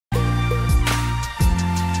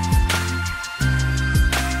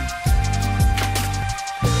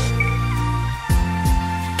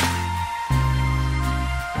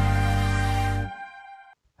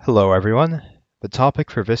Hello everyone. The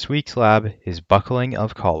topic for this week's lab is buckling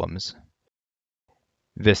of columns.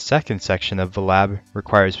 This second section of the lab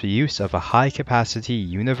requires the use of a high-capacity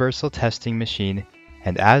universal testing machine,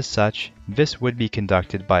 and as such, this would be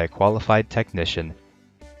conducted by a qualified technician.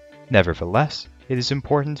 Nevertheless, it is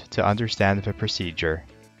important to understand the procedure.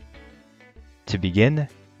 To begin,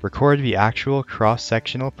 record the actual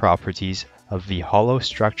cross-sectional properties of the hollow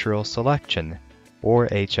structural selection, or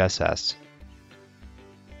HSS.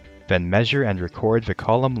 Then measure and record the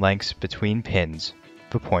column lengths between pins,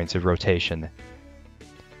 the points of rotation.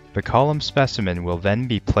 The column specimen will then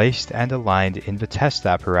be placed and aligned in the test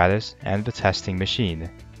apparatus and the testing machine.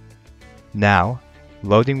 Now,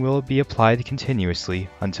 loading will be applied continuously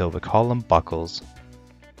until the column buckles.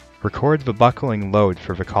 Record the buckling load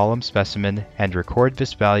for the column specimen and record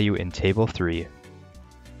this value in Table 3.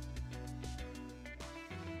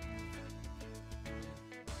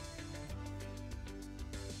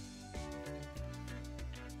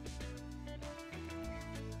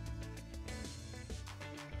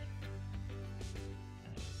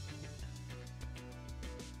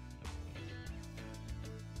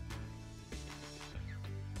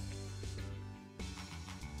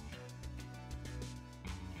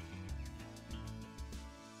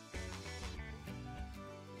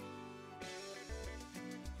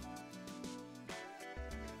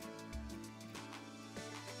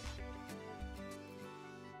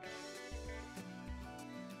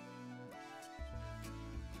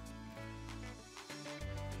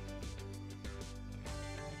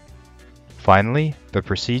 Finally, the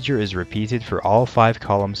procedure is repeated for all 5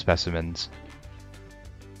 column specimens.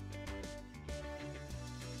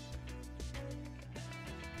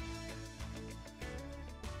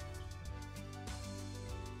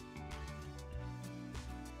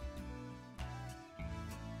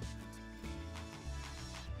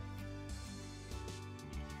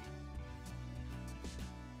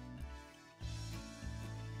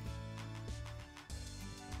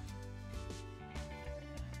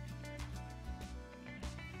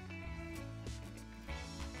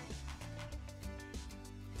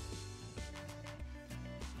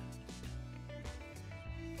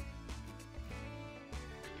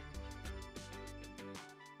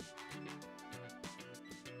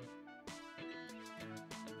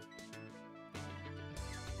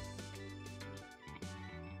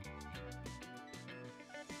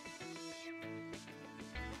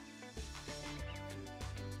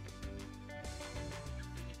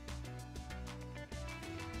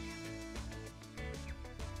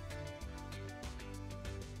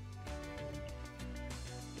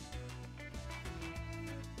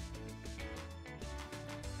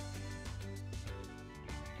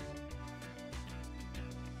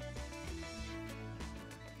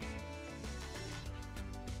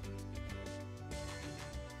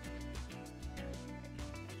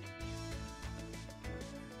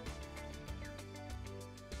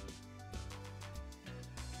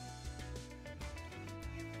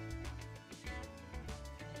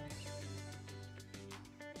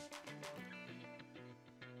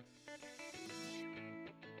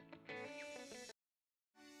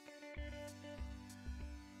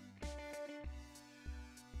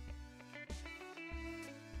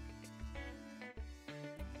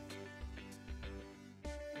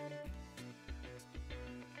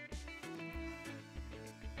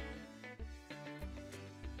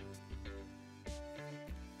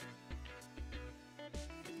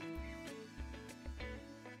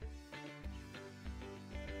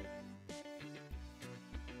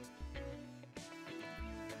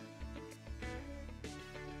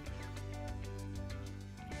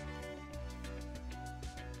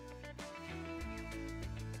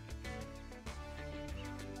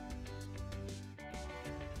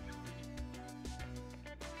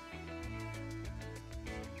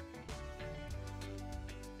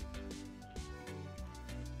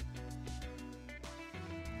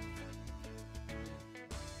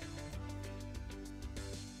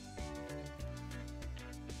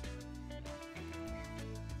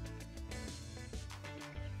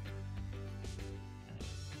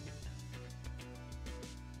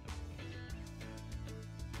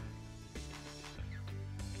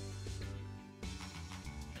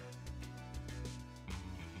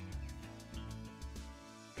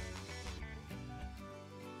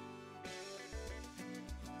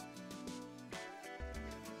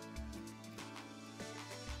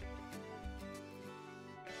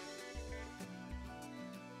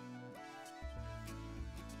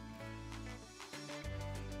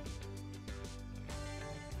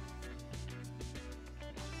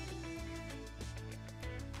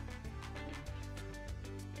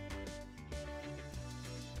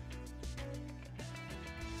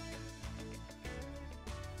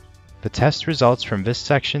 The test results from this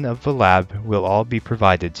section of the lab will all be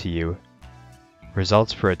provided to you.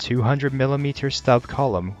 Results for a 200mm stub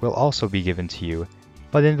column will also be given to you,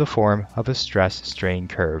 but in the form of a stress-strain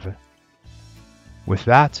curve. With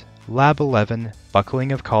that, Lab 11,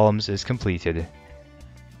 Buckling of Columns, is completed.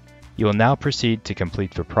 You will now proceed to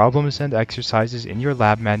complete the problems and exercises in your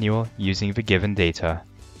lab manual using the given data.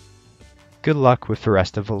 Good luck with the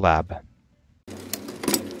rest of the lab.